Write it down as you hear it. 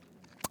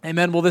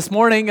Amen. Well, this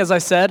morning, as I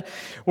said,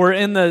 we're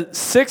in the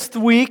 6th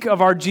week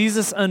of our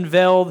Jesus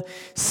Unveiled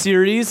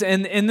series.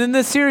 And in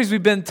this series,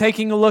 we've been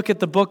taking a look at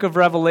the book of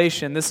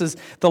Revelation. This is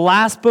the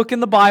last book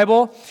in the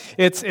Bible.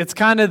 It's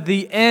kind of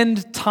the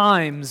end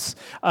times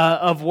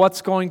of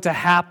what's going to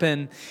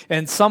happen,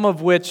 and some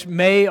of which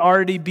may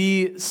already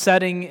be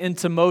setting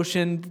into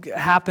motion,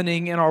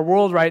 happening in our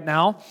world right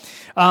now.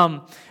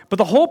 But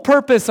the whole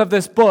purpose of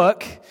this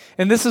book,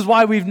 and this is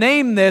why we've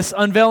named this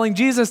Unveiling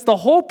Jesus, the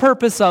whole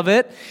purpose of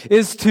it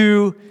is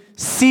to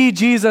see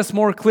Jesus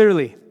more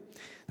clearly.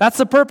 That's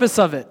the purpose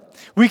of it.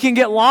 We can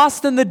get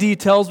lost in the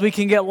details. We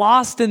can get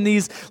lost in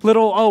these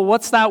little,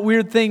 what's that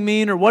weird thing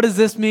mean? Or what does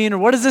this mean? Or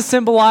what does this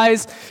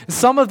symbolize?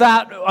 Some of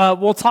that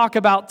we'll talk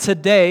about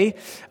today.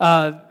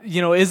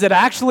 Is it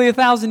actually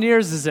 1,000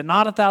 years? Is it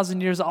not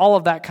 1,000 years? All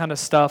of that kind of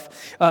stuff.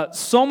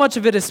 So much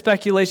of it is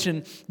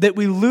speculation that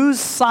we lose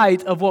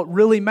sight of what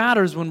really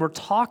matters when we're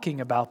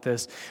talking about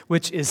this,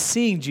 which is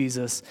seeing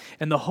Jesus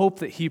and the hope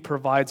that he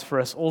provides for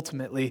us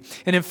ultimately.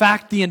 And in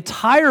fact, the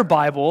entire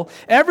Bible,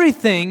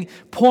 everything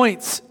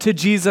points to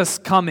Jesus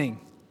coming.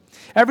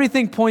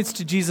 Everything points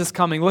to Jesus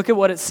coming. Look at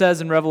what it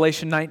says in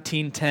Revelation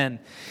 19:10. It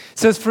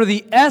says, "For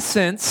the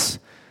essence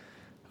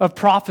of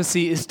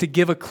prophecy is to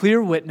give a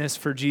clear witness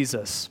for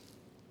Jesus."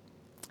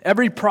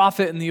 Every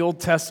prophet in the Old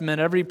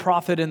Testament, every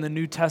prophet in the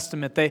New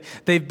Testament,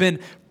 they've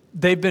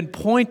been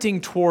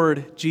pointing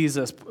toward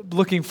Jesus,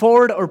 looking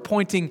forward or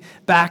pointing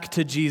back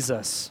to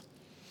Jesus.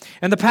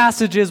 And the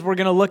passages we're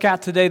going to look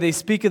at today, they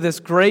speak of this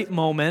great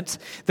moment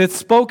that's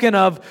spoken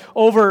of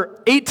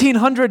over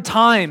 1,800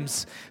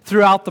 times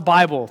throughout the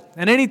Bible.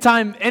 And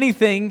anytime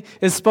anything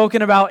is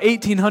spoken about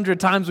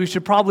 1,800 times, we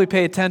should probably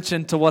pay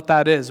attention to what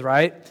that is,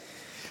 right?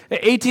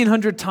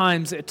 1,800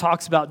 times it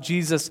talks about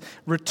Jesus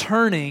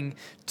returning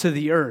to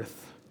the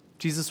earth.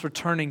 Jesus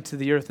returning to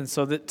the earth. And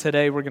so that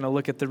today we're going to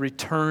look at the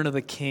return of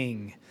the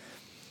King.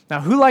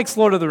 Now, who likes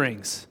Lord of the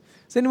Rings?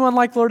 Does anyone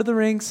like Lord of the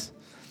Rings?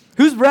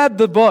 Who's read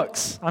the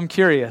books? I'm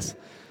curious.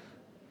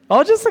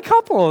 Oh, just a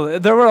couple.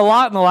 There were a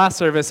lot in the last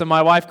service, and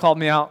my wife called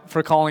me out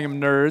for calling them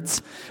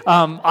nerds.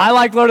 I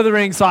like Lord of the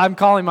Rings, so I'm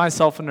calling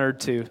myself a nerd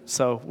too.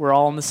 So we're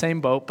all in the same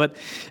boat. But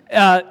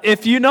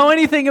if you know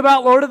anything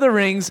about Lord of the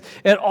Rings,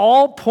 it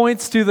all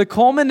points to the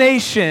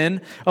culmination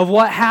of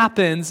what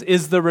happens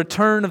is the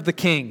return of the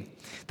King.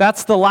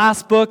 That's the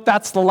last book.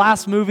 That's the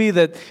last movie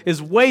that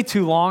is way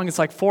too long. It's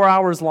like 4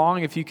 hours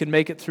long if you can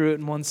make it through it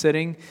in one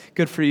sitting.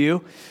 Good for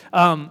you.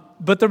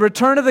 But the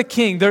return of the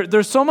King,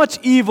 there's so much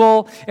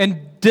evil and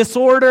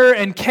disorder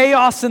and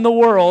chaos in the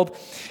world,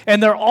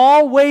 and they're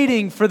all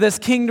waiting for this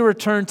King to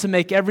return to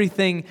make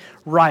everything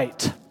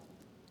right.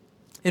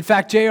 In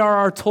fact,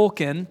 J.R.R.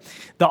 Tolkien,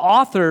 the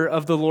author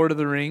of the Lord of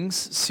the Rings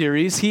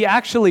series, he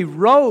actually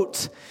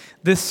wrote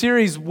this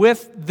series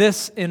with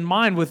this in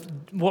mind, with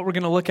what we're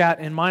going to look at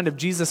in mind of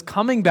Jesus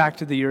coming back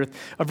to the earth,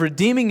 of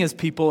redeeming his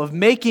people, of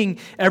making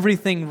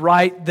everything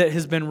right that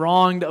has been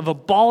wronged, of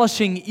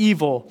abolishing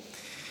evil.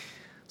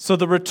 So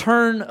the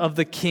return of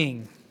the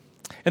King.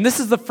 And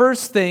this is the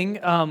first thing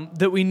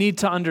that we need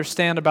to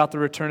understand about the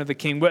return of the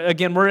King.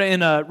 Again, we're in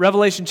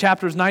Revelation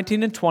chapters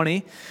 19 and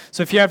 20.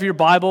 So if you have your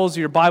Bibles,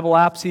 your Bible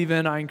apps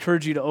even, I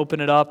encourage you to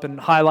open it up and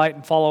highlight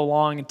and follow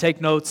along and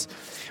take notes.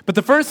 But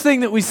the first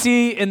thing that we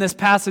see in this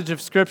passage of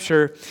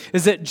Scripture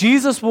is that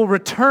Jesus will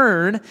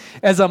return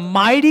as a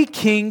mighty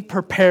king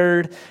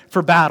prepared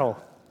for battle.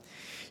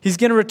 He's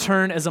going to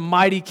return as a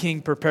mighty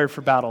king prepared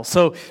for battle.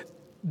 So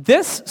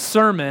this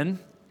sermon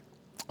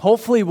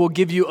hopefully will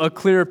give you a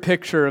clear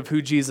picture of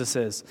who Jesus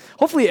is.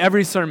 Hopefully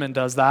every sermon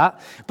does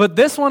that. But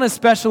this one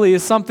especially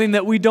is something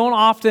that we don't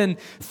often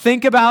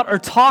think about or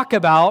talk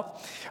about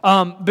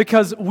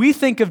because we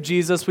think of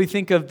Jesus, we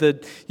think of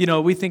the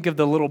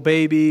little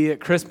baby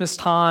at Christmas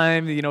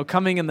time,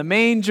 coming in the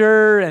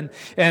manger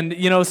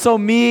and so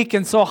meek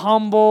and so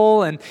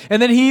humble. And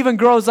then he even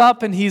grows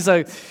up and he's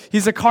a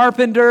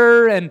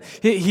carpenter and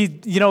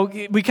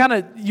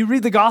you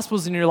read the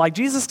Gospels and you're like,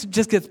 Jesus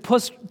just gets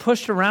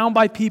pushed around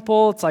by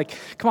people. It's like,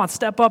 come on,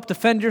 step up,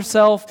 defend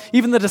yourself.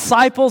 Even the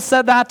disciples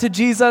said that to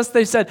Jesus.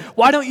 They said,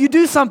 why don't you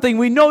do something?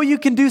 We know you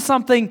can do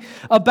something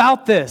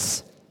about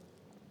this.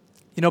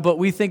 But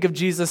we think of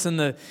Jesus in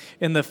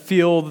the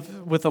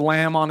field with the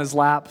lamb on his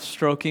lap,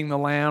 stroking the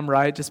lamb,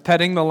 right? Just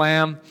petting the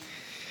lamb.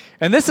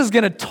 And this is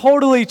going to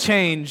totally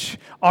change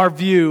our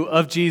view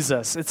of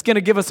Jesus. It's going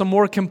to give us a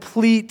more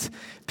complete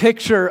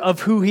picture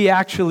of who he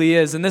actually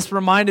is. And this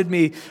reminded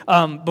me,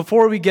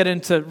 before we get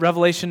into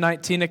Revelation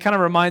 19, it kind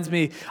of reminds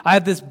me, I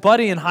had this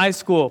buddy in high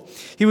school.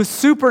 He was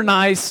super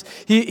nice.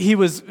 He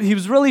was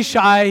really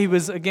shy. He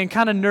was, again,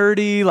 kind of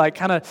nerdy,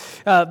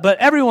 but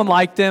everyone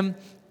liked him.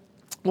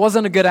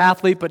 Wasn't a good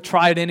athlete, but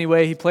tried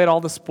anyway. He played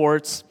all the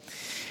sports.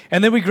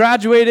 And then we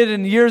graduated,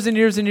 and years and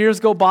years and years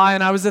go by,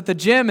 and I was at the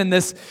gym, and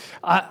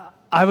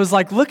I was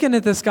like looking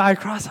at this guy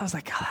across. I was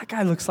like, God, that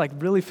guy looks like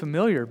really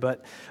familiar,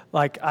 but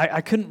I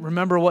couldn't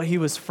remember what he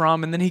was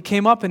from. And then he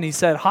came up and he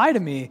said hi to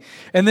me.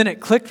 And then it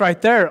clicked right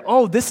there.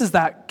 Oh, this is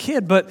that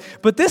kid. But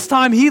this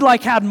time he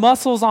had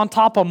muscles on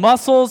top of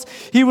muscles.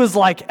 He was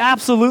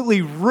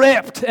absolutely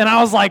ripped. And I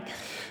was like,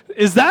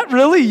 is that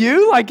really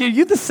you? Like, are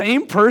you the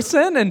same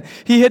person? And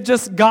he had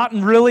just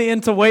gotten really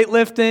into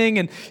weightlifting,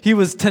 and he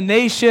was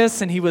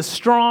tenacious, and he was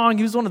strong.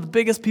 He was one of the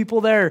biggest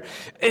people there.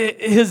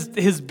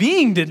 His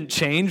being didn't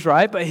change,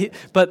 right?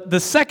 But the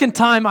second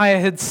time I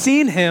had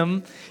seen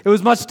him, it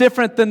was much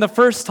different than the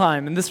first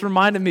time. And this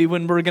reminded me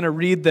when we're going to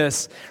read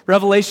this.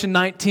 Revelation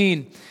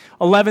 19,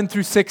 11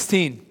 through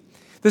 16.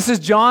 This is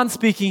John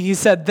speaking. He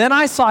said, "Then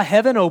I saw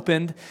heaven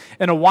opened,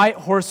 and a white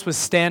horse was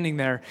standing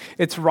there.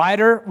 Its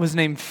rider was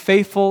named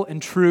Faithful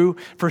and True,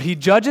 for he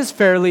judges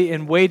fairly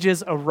and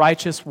wages a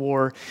righteous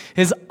war.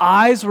 His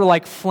eyes were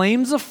like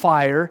flames of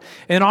fire,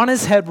 and on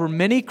his head were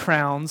many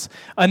crowns.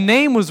 A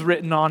name was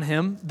written on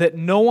him that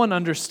no one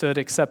understood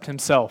except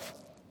himself.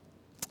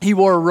 He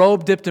wore a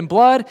robe dipped in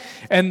blood,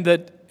 and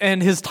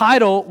his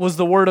title was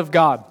the Word of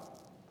God."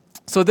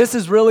 So this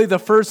is really the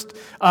first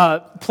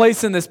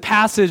place in this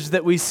passage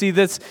that we see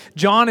this.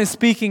 John is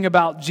speaking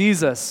about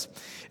Jesus.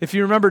 If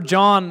you remember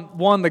John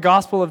 1, the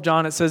Gospel of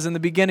John, it says, "In the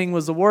beginning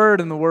was the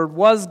Word, and the Word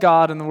was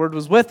God, and the Word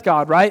was with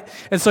God," right?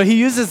 And so he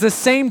uses the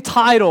same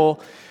title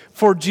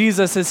for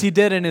Jesus as he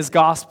did in his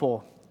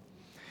Gospel.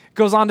 It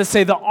goes on to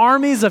say, "The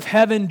armies of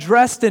heaven,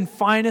 dressed in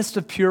finest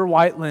of pure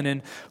white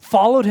linen,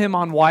 followed him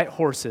on white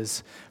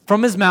horses.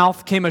 From his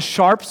mouth came a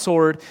sharp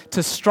sword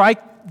to strike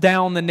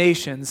down the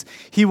nations.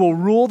 He will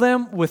rule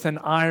them with an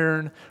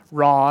iron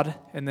rod."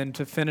 And then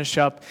to finish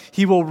up,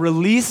 "He will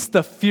release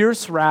the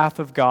fierce wrath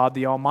of God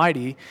the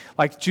Almighty,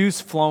 like juice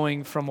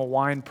flowing from a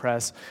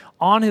winepress.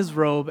 On his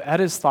robe at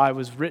his thigh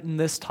was written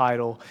this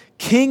title,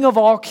 King of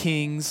all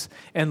kings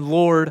and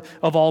Lord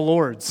of all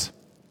lords."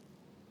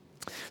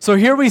 So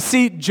here we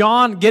see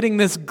John getting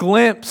this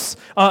glimpse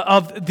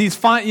of these,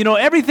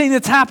 everything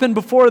that's happened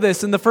before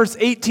this in the first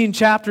 18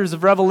 chapters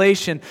of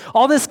Revelation,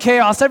 all this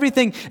chaos,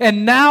 everything,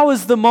 and now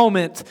is the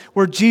moment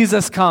where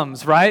Jesus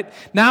comes, right?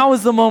 Now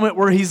is the moment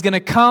where he's going to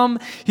come,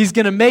 he's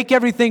going to make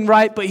everything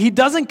right, but he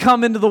doesn't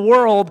come into the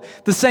world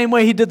the same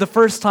way he did the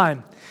first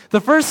time. The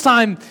first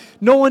time,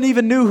 no one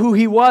even knew who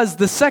he was.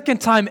 The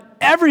second time,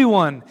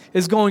 everyone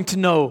is going to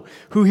know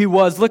who he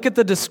was. Look at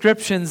the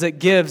descriptions it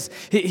gives.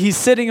 He's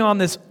sitting on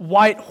this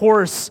white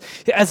horse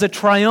as a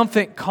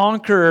triumphant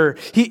conqueror.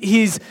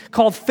 He's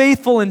called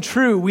Faithful and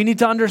True. We need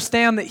to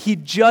understand that he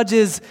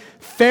judges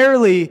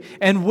fairly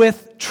and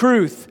with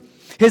truth.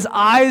 His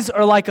eyes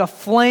are like a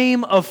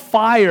flame of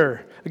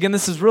fire. Again,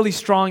 this is really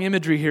strong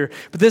imagery here,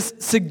 but this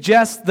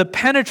suggests the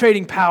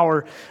penetrating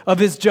power of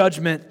his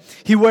judgment.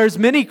 He wears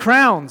many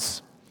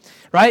crowns,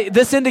 right?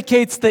 This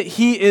indicates that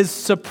he is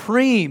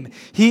supreme.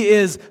 He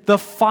is the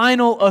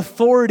final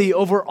authority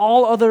over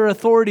all other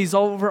authorities,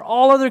 over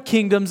all other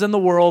kingdoms in the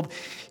world.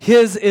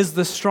 His is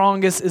the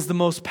strongest, is the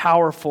most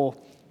powerful.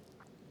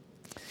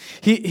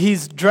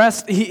 He's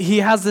dressed, he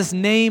has this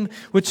name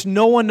which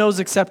no one knows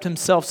except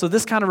himself. So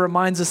this kind of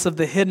reminds us of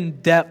the hidden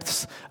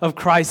depths of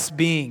Christ's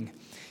being.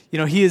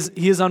 He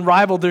is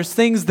unrivaled. There's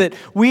things that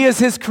we as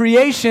his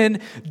creation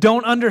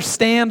don't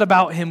understand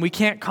about him. We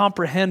can't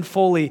comprehend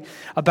fully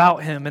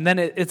about him. And then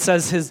it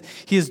says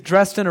he is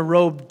dressed in a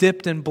robe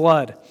dipped in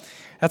blood.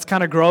 That's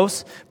kind of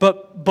gross.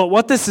 But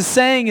what this is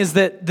saying is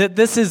that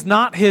this is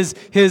not his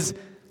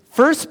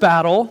first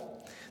battle.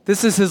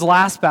 This is his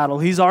last battle.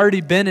 He's already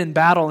been in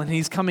battle, and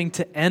he's coming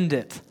to end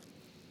it.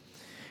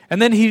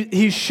 And then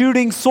he's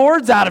shooting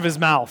swords out of his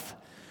mouth,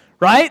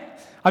 right?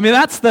 I mean,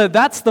 that's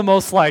the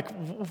most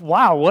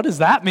wow, what does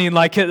that mean?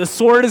 Like the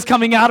sword is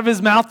coming out of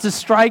his mouth to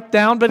strike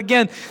down. But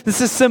again,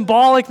 this is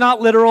symbolic,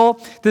 not literal.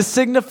 This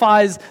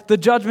signifies the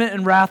judgment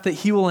and wrath that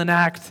he will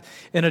enact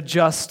in a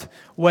just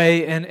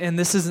way. And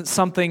this isn't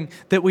something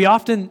that we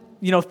often,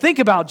 think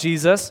about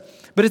Jesus,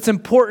 but it's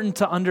important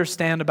to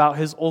understand about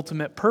his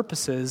ultimate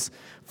purposes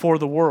for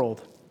the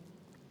world.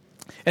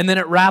 And then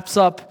it wraps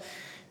up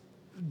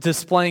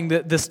displaying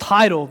this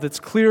title that's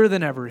clearer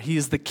than ever. He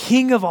is the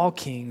King of all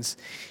kings.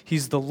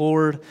 He's the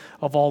Lord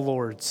of all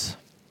lords.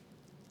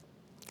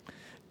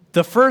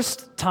 The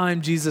first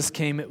time Jesus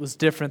came, it was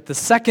different. The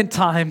second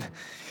time,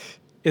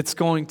 it's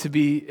going to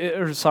be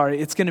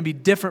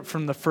different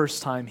from the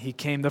first time he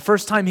came. The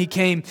first time he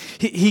came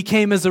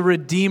as a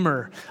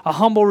redeemer, a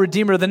humble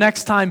redeemer. The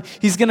next time,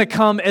 he's going to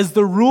come as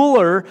the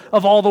ruler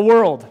of all the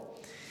world.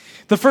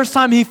 The first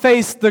time he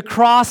faced the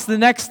cross, the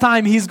next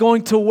time he's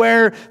going to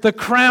wear the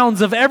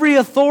crowns of every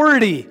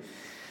authority.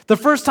 The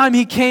first time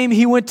he came,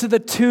 he went to the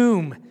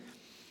tomb.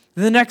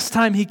 The next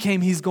time he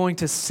came, he's going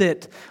to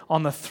sit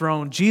on the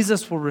throne.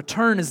 Jesus will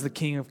return as the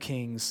King of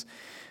Kings.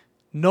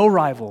 No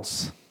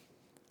rivals.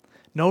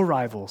 No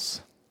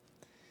rivals.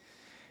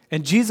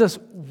 And Jesus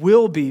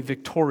will be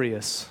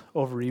victorious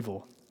over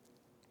evil.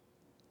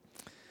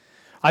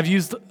 I've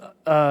used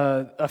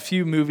a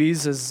few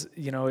movies as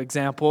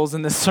examples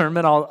in this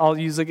sermon. I'll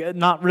use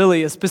not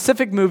really a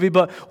specific movie,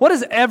 but what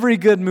does every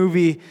good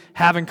movie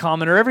have in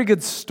common, or every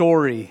good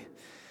story?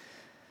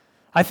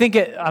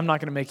 I'm not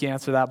going to make you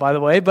answer that, by the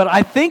way, but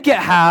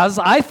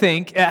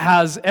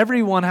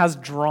everyone has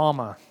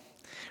drama,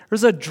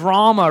 There's a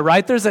drama,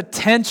 right? There's a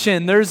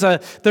tension. There's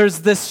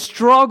this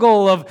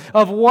struggle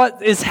of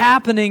what is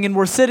happening, and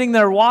we're sitting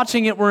there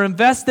watching it. We're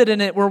invested in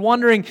it. We're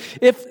wondering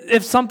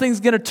if something's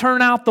going to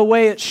turn out the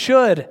way it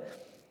should.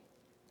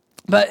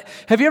 But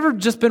have you ever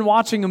just been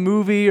watching a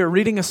movie or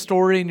reading a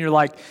story and you're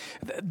like,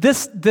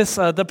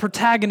 the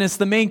protagonist,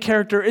 the main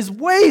character, is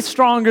way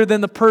stronger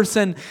than the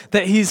person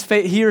that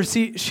he or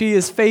she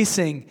is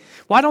facing.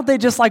 Why don't they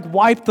just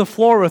wipe the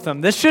floor with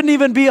them? This shouldn't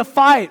even be a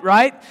fight,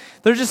 right?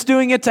 They're just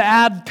doing it to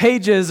add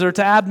pages or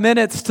to add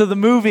minutes to the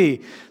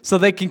movie so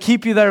they can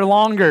keep you there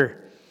longer.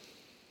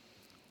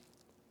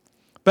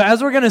 But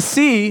as we're going to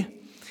see,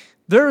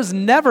 there is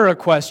never a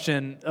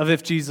question of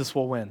if Jesus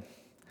will win.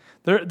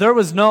 There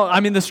was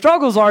the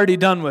struggle's already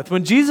done with.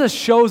 When Jesus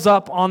shows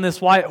up on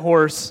this white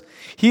horse,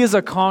 he is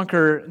a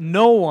conqueror.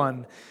 No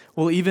one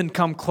will even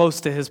come close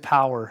to his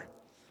power.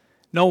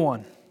 No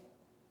one.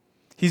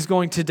 He's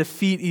going to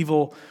defeat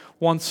evil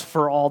once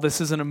for all. This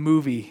isn't a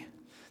movie.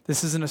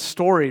 This isn't a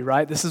story,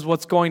 right? This is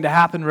what's going to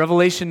happen.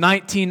 Revelation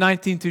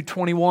 19 through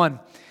 21.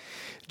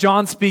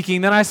 John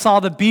speaking, "Then I saw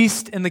the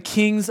beast and the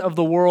kings of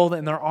the world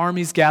and their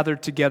armies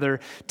gathered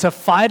together to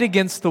fight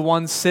against the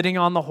one sitting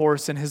on the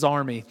horse and his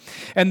army.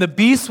 And the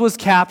beast was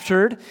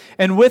captured,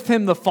 and with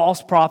him the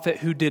false prophet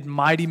who did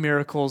mighty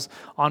miracles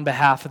on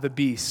behalf of the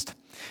beast.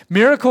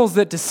 Miracles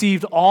that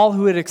deceived all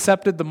who had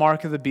accepted the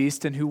mark of the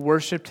beast and who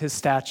worshipped his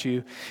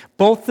statue.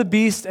 Both the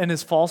beast and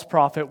his false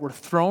prophet were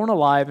thrown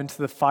alive into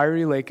the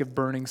fiery lake of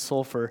burning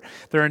sulfur.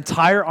 Their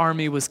entire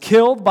army was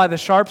killed by the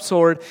sharp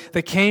sword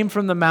that came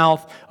from the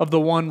mouth of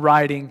the one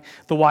riding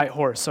the white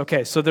horse."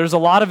 Okay, so there's a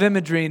lot of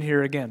imagery in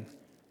here again.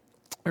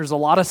 There's a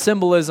lot of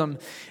symbolism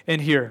in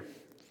here.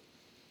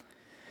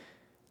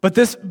 But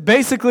this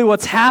basically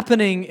what's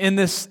happening in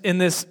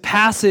this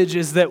passage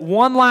is that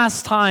one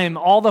last time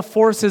all the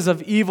forces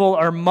of evil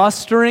are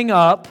mustering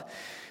up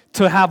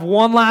to have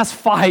one last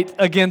fight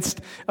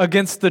against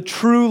the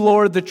true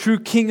Lord, the true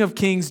King of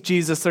Kings,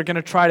 Jesus. They're going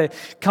to try to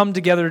come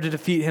together to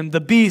defeat him. The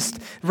beast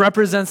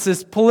represents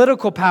this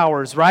political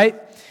powers,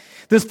 right?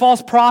 This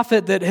false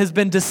prophet that has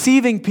been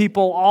deceiving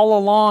people all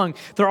along.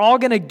 They're all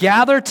going to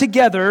gather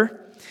together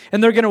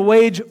and they're going to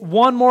wage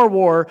one more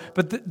war,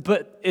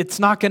 but it's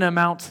not going to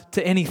amount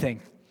to anything.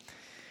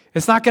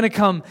 It's not going to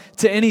come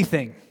to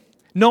anything.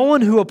 No one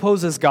who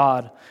opposes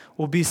God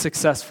will be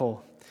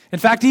successful. In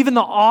fact, even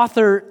the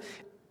author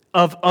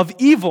of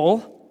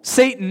evil,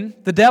 Satan,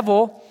 the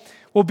devil,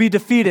 will be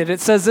defeated.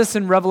 It says this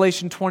in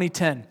Revelation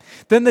 20:10.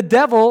 "Then the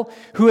devil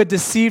who had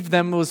deceived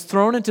them was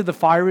thrown into the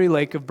fiery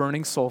lake of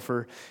burning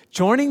sulfur,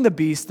 joining the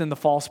beast and the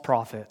false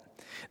prophet.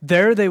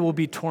 There they will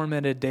be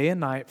tormented day and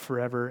night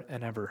forever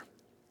and ever."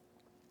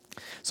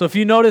 So if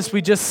you notice,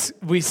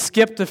 we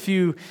skipped a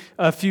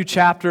few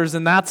chapters,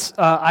 and that's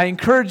I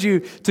encourage you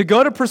to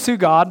go to Pursue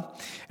God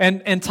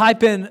and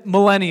type in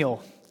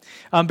millennial.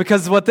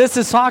 Because what this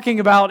is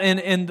talking about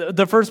in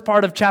the first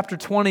part of chapter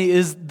 20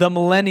 is the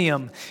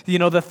millennium, the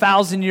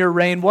 1,000-year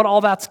reign, what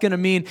all that's going to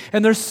mean.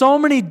 And there's so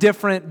many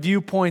different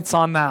viewpoints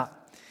on that.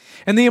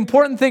 And the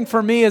important thing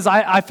for me is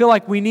I feel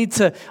like we need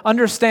to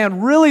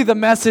understand really the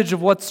message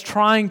of what's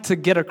trying to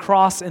get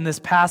across in this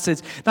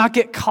passage, not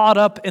get caught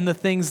up in the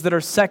things that are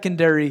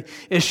secondary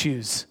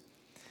issues.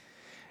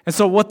 And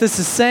so what this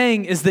is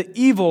saying is that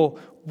evil,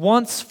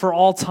 once for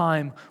all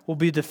time, will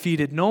be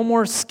defeated. No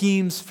more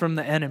schemes from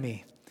the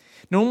enemy.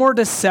 No more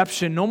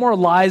deception, no more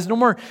lies, no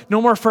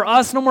more for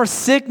us, no more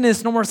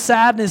sickness, no more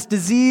sadness,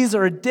 disease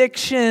or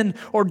addiction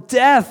or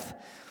death.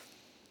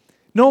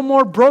 No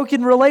more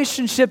broken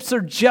relationships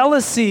or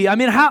jealousy. I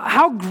mean,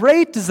 how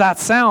great does that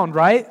sound,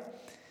 right?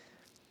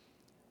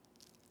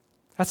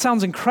 That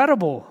sounds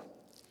incredible.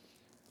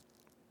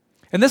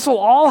 And this will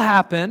all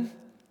happen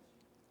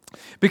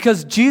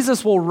because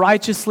Jesus will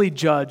righteously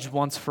judge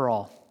once for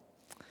all.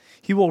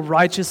 He will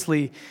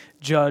righteously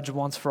judge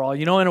once for all.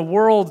 In a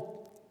world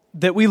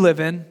that we live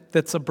in,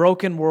 that's a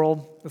broken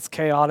world, that's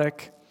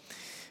chaotic,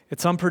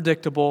 it's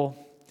unpredictable,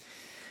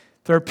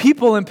 there are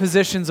people in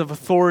positions of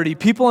authority,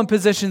 people in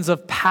positions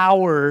of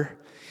power,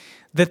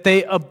 that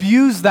they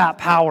abuse that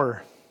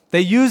power.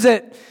 They use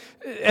it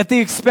at the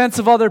expense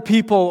of other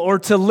people or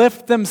to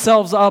lift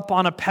themselves up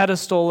on a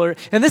pedestal.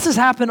 And this has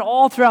happened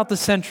all throughout the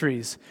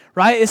centuries,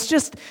 right? It's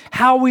just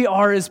how we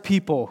are as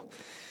people.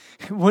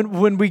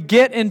 When we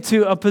get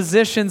into a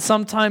position,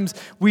 sometimes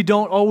we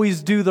don't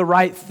always do the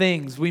right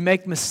things. We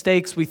make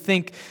mistakes. We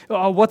think,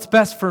 oh, what's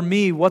best for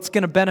me? What's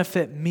going to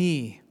benefit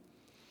me?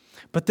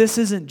 But this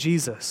isn't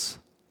Jesus.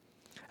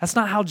 That's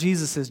not how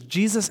Jesus is.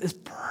 Jesus is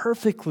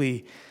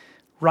perfectly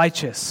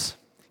righteous.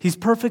 He's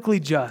perfectly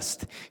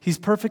just. He's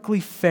perfectly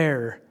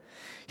fair.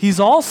 He's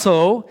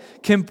also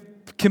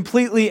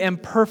completely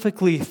and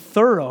perfectly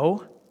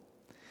thorough,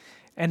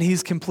 and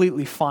he's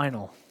completely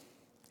final.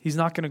 He's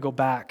not going to go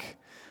back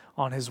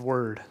on his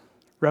word.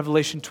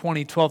 Revelation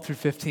 20:12 through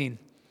 15.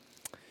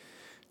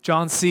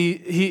 John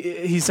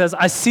he says,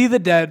 I see the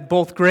dead,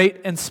 both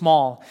great and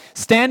small,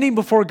 standing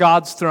before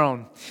God's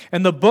throne.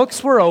 And the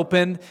books were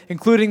opened,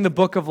 including the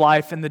book of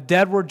life, and the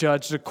dead were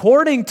judged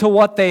according to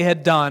what they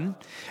had done,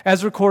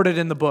 as recorded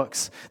in the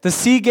books. The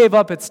sea gave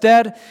up its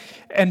dead,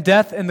 and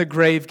death and the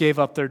grave gave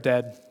up their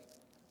dead.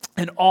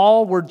 And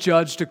all were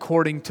judged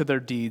according to their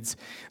deeds.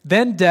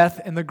 Then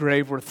death and the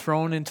grave were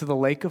thrown into the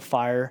lake of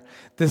fire.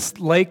 This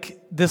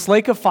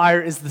lake of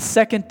fire is the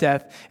second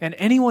death, and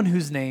anyone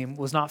whose name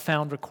was not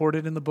found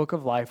recorded in the book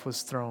of life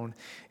was thrown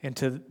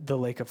into the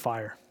lake of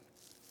fire.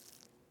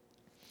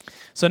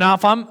 So now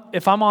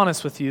if I'm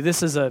honest with you,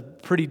 this is a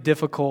pretty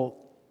difficult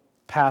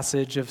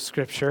passage of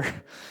Scripture.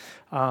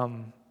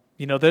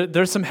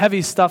 There's some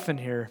heavy stuff in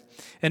here.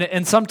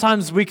 And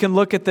sometimes we can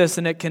look at this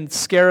and it can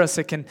scare us.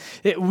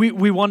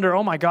 We wonder,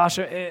 oh my gosh,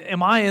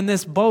 am I in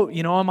this boat?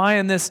 Am I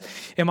in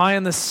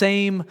the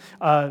same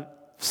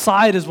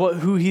side as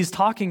who he's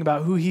talking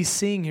about, who he's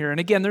seeing here? And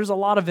again, there's a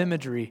lot of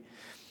imagery.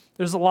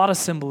 There's a lot of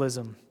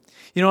symbolism.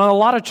 A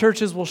lot of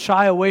churches will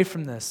shy away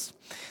from this.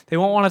 They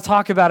won't want to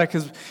talk about it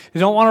because you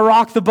don't want to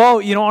rock the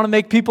boat. You don't want to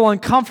make people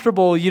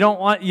uncomfortable. You don't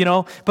want,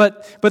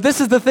 But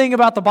this is the thing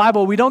about the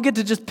Bible. We don't get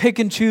to just pick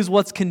and choose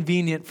what's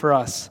convenient for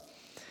us.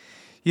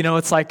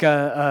 It's like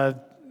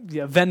a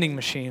vending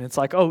machine. It's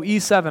like, oh,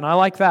 E7, I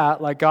like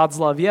that, like God's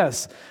love,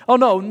 yes. Oh,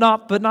 no,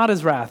 not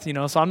his wrath,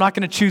 so I'm not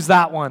going to choose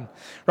that one,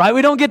 right?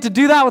 We don't get to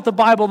do that with the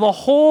Bible. The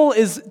whole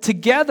is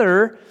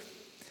together.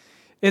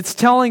 It's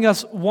telling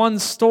us one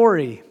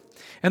story.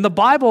 And the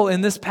Bible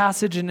in this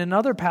passage and in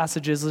other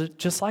passages,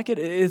 just like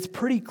it's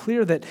pretty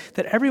clear that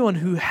everyone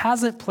who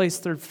hasn't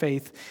placed their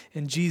faith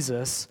in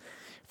Jesus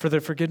for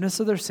the forgiveness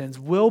of their sins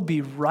will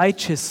be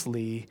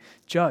righteously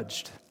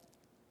judged.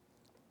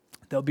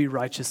 They'll be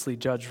righteously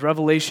judged.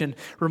 Revelation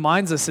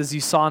reminds us, as you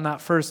saw in that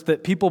first,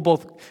 that people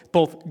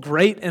both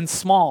great and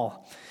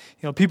small,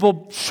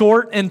 people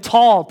short and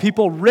tall,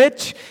 people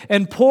rich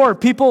and poor,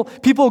 people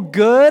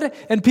good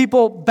and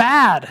people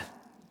bad.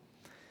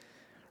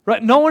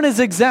 Right? No one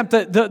is exempt.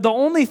 The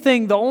only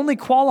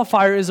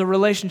qualifier is a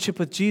relationship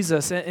with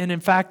Jesus. And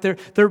in fact,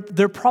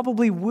 there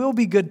probably will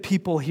be good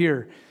people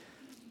here.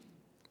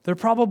 There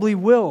probably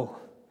will.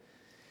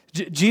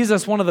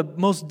 Jesus, one of the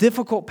most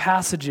difficult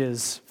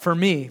passages for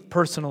me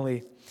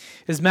personally,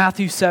 is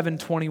Matthew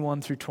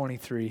 7:21 through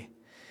 23.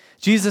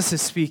 Jesus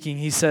is speaking.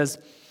 He says,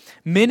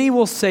 many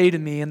will say to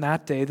me in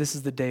that day, this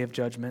is the day of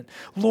judgment,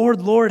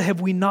 Lord, Lord,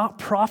 have we not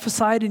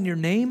prophesied in your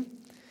name?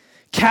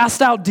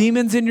 Cast out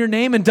demons in your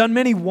name and done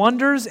many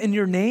wonders in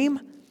your name?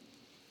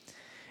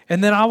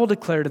 And then I will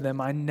declare to them,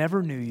 I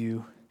never knew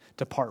you.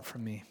 Depart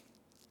from me.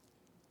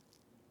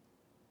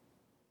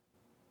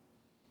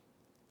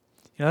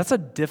 That's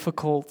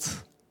difficult.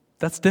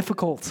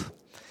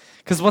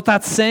 Because what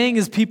that's saying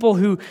is people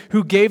who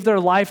gave their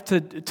life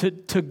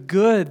to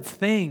good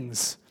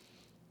things.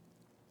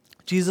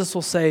 Jesus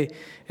will say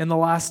in the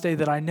last day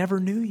that I never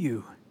knew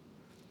you.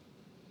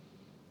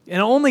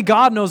 And only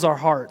God knows our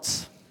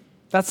hearts.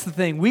 That's the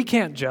thing. We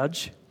can't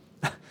judge.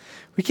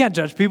 We can't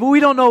judge people. We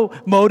don't know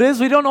motives.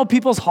 We don't know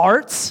people's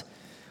hearts.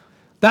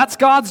 That's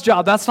God's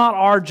job. That's not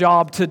our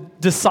job to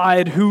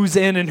decide who's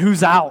in and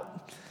who's out.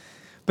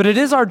 But it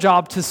is our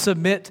job to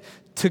submit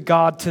to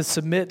God, to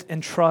submit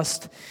and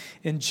trust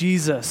in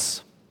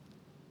Jesus.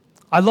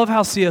 I love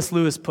how C.S.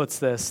 Lewis puts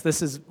this.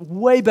 This is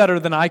way better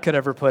than I could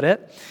ever put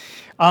it.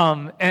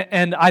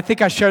 And I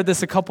think I shared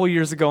this a couple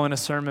years ago in a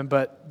sermon,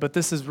 but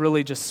this is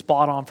really just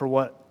spot on for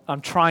what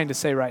I'm trying to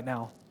say right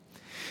now.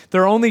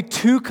 There are only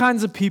two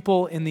kinds of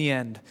people in the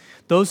end.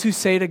 Those who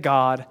say to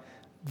God,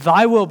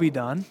 thy will be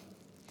done,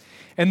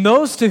 and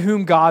those to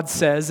whom God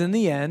says in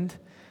the end,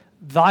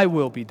 thy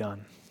will be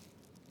done.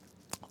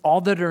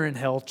 All that are in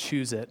hell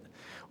choose it.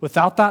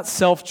 Without that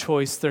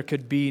self-choice, there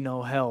could be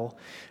no hell.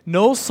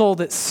 No soul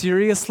that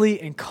seriously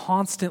and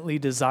constantly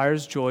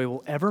desires joy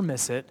will ever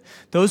miss it.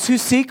 Those who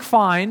seek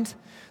find,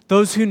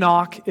 those who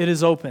knock, it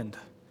is opened.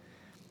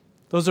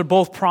 Those are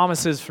both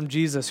promises from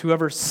Jesus.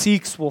 Whoever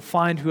seeks will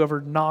find, whoever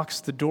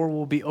knocks, the door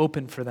will be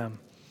opened for them.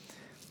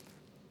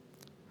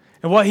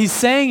 And what he's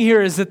saying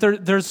here is that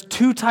there's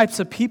two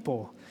types of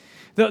people.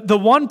 The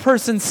one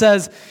person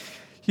says,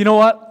 you know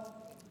what?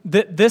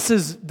 This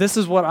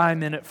is what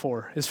I'm in it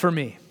for, is for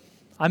me.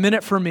 I'm in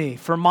it for me,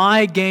 for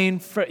my gain,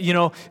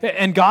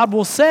 and God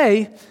will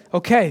say,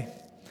 okay,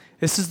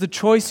 this is the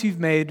choice you've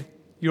made,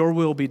 your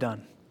will be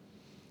done.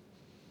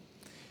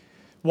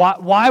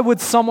 Why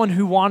would someone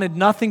who wanted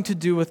nothing to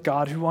do with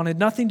God, who wanted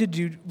nothing to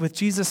do with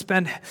Jesus,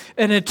 spend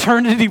an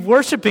eternity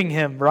worshiping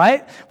him,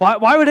 right?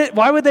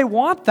 Why would they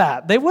want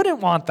that? They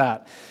wouldn't want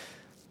that.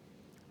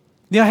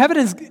 Heaven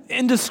is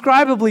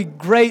indescribably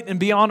great and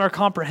beyond our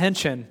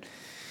comprehension.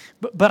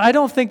 But I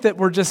don't think that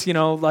we're just,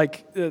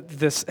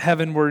 this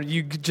heaven where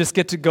you just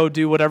get to go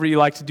do whatever you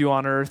like to do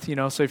on earth,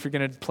 So if you're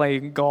going to play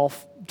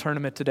golf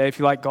tournament today, if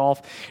you like golf,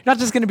 you're not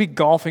just going to be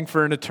golfing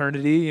for an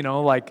eternity,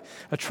 like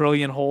a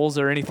trillion holes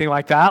or anything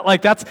like that.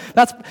 Like that's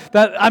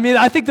that. I mean,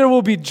 I think there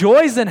will be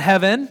joys in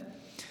heaven,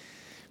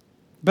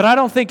 but I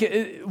don't think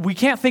we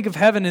can't think of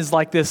heaven as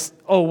like this,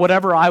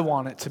 whatever I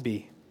want it to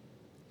be.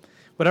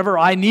 whatever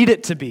I need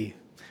it to be,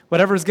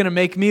 whatever is going to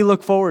make me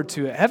look forward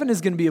to it. Heaven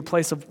is going to be a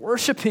place of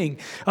worshiping,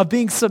 of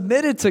being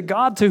submitted to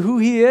God, to who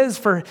He is,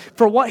 for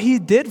what He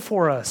did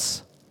for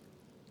us.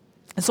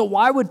 And so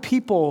why would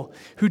people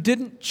who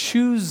didn't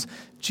choose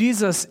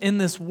Jesus in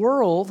this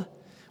world,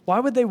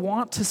 why would they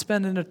want to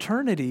spend an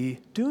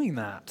eternity doing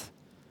that?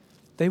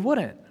 They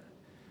wouldn't.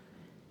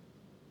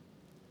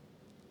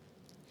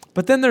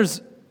 But then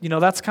there's,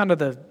 that's kind of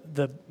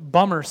the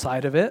bummer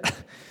side of it.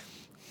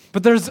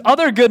 But there's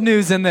other good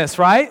news in this,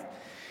 right?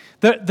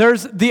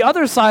 There's the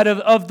other side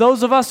of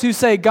those of us who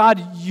say,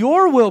 God,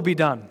 your will be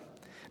done,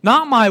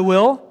 not my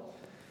will.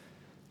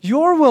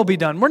 Your will be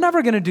done. We're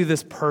never going to do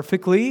this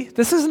perfectly.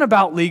 This isn't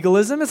about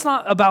legalism. It's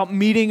not about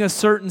meeting a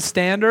certain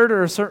standard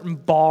or a certain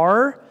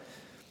bar.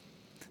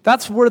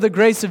 That's where the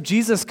grace of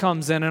Jesus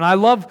comes in. And I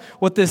love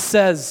what this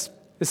says.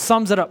 It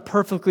sums it up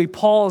perfectly.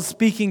 Paul is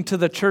speaking to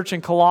the church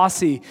in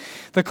Colossae,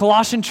 the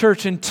Colossian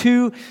church in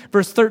 2,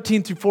 verse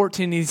 13 through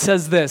 14. He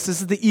says this.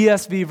 This is the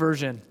ESV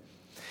version.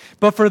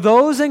 But for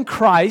those in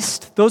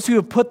Christ, those who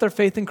have put their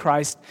faith in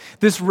Christ,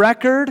 this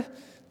record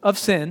of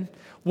sin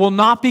will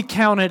not be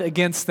counted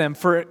against them,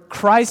 for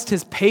Christ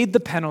has paid the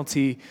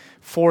penalty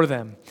for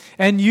them.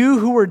 And you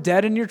who were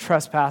dead in your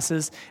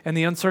trespasses and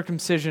the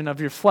uncircumcision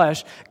of your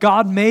flesh,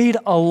 God made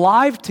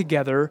alive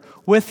together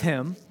with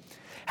Him,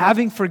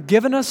 having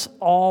forgiven us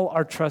all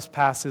our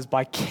trespasses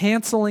by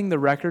canceling the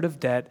record of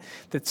debt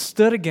that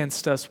stood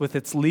against us with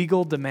its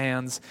legal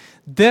demands.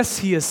 This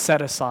He has set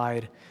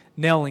aside,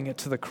 nailing it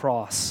to the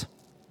cross.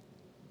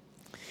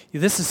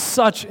 This is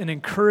such an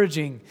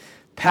encouraging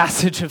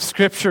passage of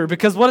Scripture,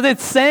 because what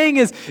it's saying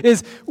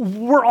is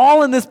we're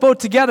all in this boat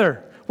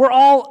together. We're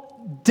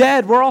all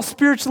dead. We're all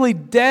spiritually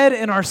dead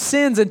in our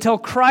sins until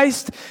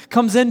Christ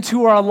comes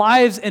into our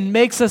lives and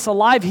makes us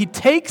alive. He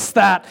takes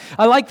that,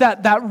 I like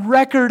that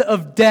record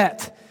of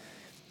debt.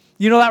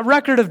 That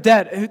record of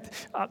debt,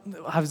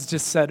 I was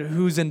just said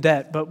who's in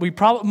debt, but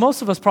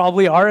most of us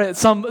probably are at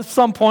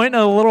some point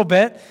a little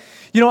bit.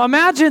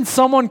 Imagine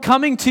someone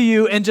coming to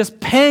you and just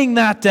paying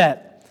that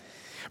debt.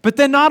 But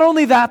then not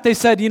only that, they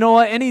said,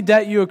 any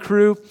debt you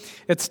accrue,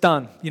 it's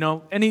done.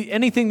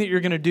 Anything that you're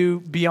going to do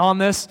beyond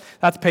this,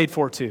 that's paid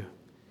for too.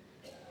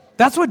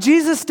 That's what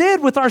Jesus did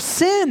with our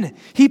sin.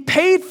 He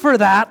paid for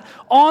that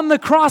on the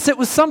cross. It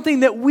was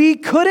something that we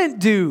couldn't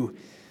do.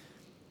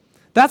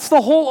 That's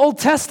the whole Old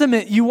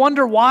Testament. You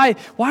wonder why.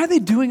 Why are they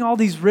doing all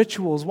these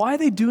rituals? Why are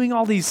they doing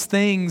all these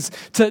things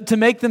to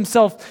make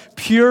themselves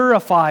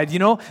purified?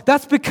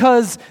 That's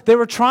because they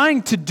were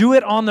trying to do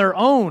it on their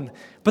own,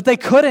 but they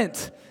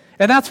couldn't.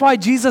 And that's why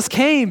Jesus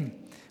came,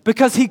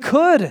 because He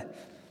could.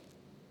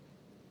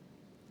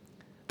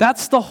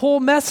 That's the whole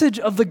message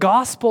of the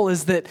gospel,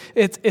 is that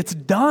it's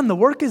done. The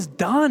work is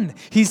done.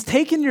 He's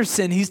taken your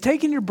sin. He's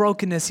taken your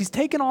brokenness. He's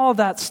taken all of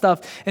that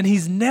stuff, and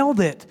He's nailed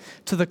it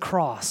to the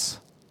cross.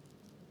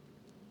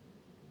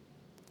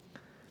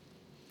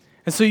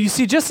 And so you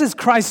see, just as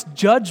Christ's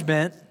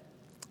judgment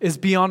is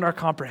beyond our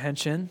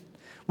comprehension,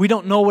 we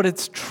don't know what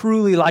it's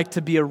truly like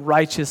to be a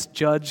righteous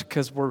judge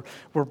because we're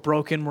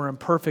broken, we're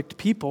imperfect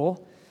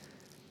people.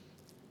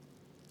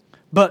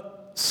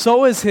 But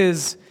so is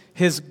His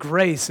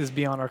grace is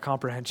beyond our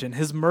comprehension.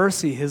 His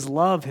mercy, His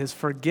love, His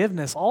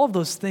forgiveness, all of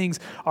those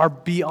things are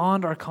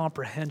beyond our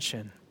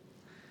comprehension.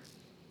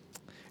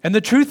 And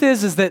the truth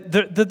is that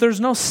there's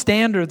no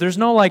standard. There's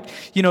no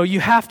you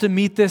have to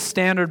meet this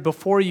standard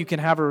before you can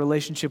have a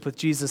relationship with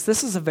Jesus.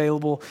 This is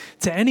available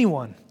to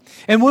anyone.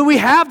 And when we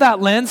have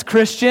that lens,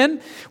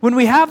 Christian,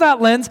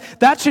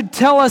 that should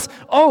tell us,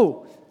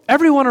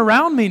 everyone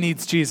around me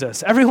needs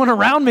Jesus. Everyone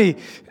around me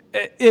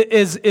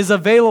is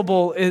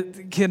available,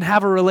 can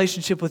have a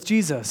relationship with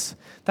Jesus.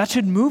 That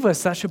should move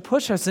us. That should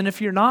push us. And if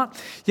you're not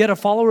yet a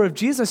follower of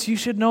Jesus, you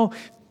should know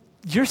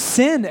your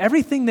sin,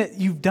 everything that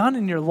you've done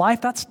in your life,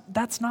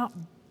 that's not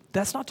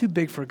too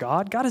big for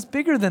God. God is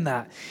bigger than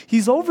that.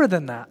 He's over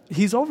that.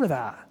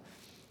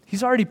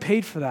 He's already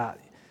paid for that.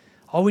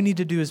 All we need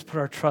to do is put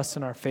our trust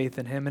and our faith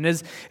in Him. And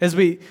as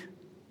we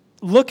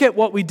look at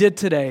what we did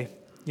today,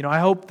 I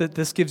hope that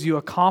this gives you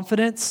a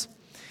confidence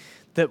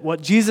that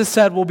what Jesus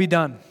said will be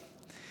done.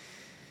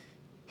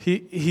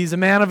 He's a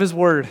man of His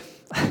word,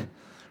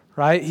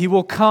 right? He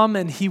will come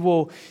and he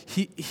will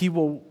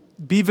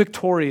be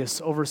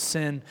victorious over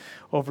sin,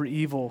 over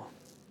evil.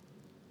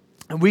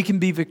 And we can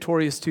be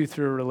victorious too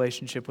through a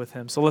relationship with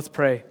Him. So let's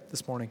pray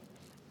this morning.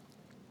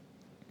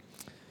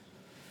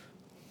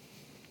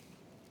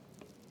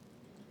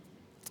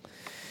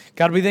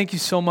 God, we thank You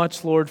so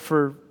much, Lord,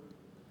 for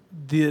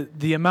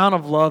the amount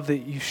of love that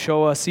You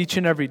show us each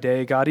and every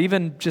day. God,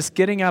 even just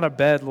getting out of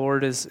bed,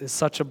 Lord, is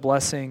such a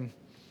blessing.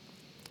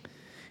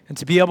 And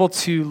to be able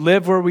to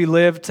live where we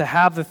live, to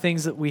have the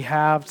things that we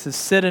have, to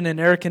sit in an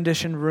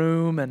air-conditioned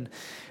room and,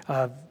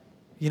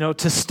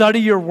 to study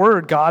Your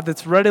word, God,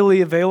 that's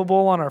readily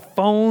available on our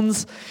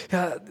phones.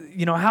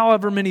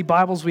 However many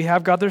Bibles we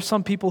have, God, there's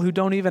some people who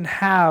don't even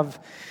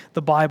have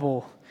the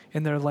Bible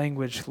in their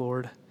language,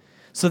 Lord.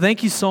 So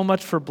thank You so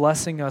much for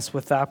blessing us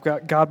with that,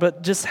 God,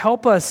 but just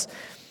help us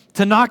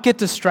to not get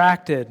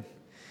distracted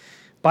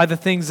by the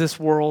things this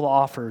world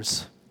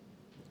offers.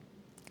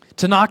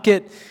 To not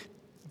get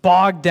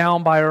bogged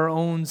down by our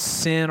own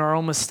sin, our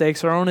own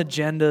mistakes, our own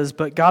agendas,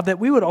 but God, that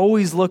we would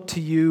always look to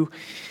you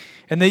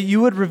and that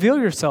you would reveal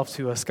yourself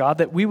to us, God,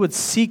 that we would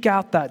seek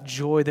out that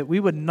joy, that we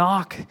would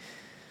knock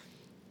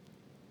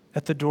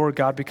at the door,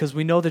 God, because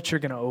we know that you're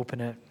going to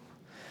open it.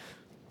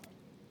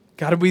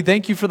 God, we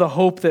thank you for the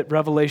hope that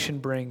Revelation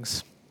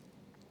brings.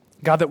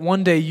 God, that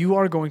one day you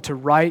are going to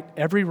right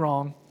every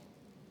wrong.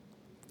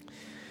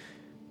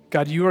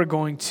 God, you are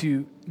going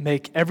to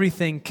make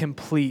everything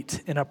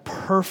complete in a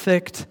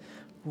perfect,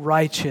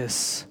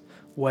 righteous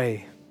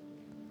way.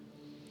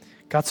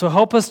 God, so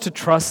help us to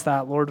trust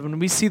that, Lord. When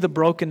we see the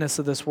brokenness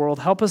of this world,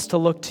 help us to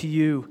look to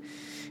you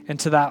and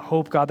to that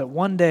hope, God, that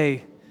one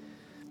day,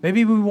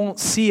 maybe we won't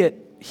see it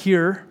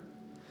here,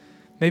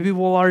 maybe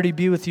we'll already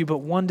be with you, but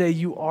one day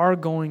you are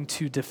going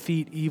to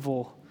defeat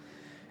evil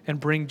and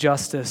bring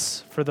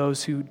justice for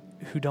those who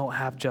don't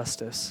have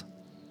justice.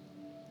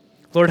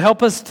 Lord,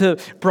 help us to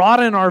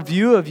broaden our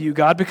view of you,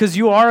 God, because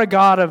you are a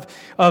God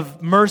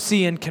of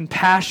mercy and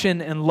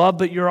compassion and love,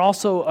 but you're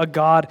also a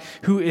God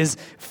who is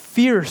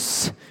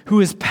fierce,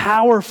 who is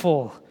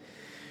powerful,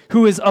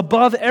 who is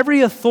above every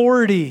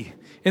authority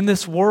in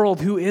this world,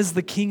 who is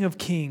the King of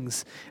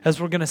Kings, as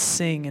we're going to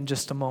sing in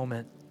just a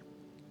moment.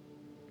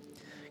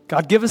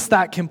 God, give us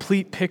that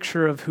complete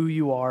picture of who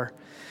you are.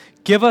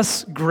 Give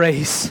us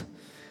grace.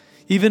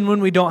 Even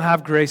when we don't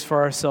have grace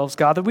for ourselves,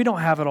 God, that we don't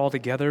have it all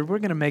together. We're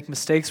going to make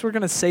mistakes. We're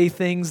going to say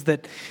things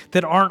that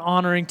aren't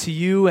honoring to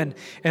you and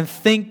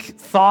think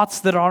thoughts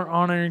that aren't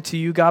honoring to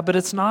you, God. But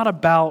it's not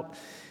about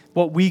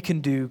what we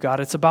can do, God.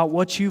 It's about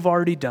what you've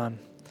already done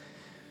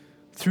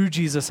through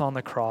Jesus on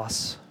the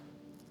cross.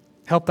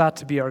 Help that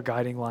to be our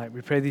guiding light.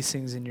 We pray these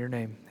things in your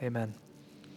name. Amen.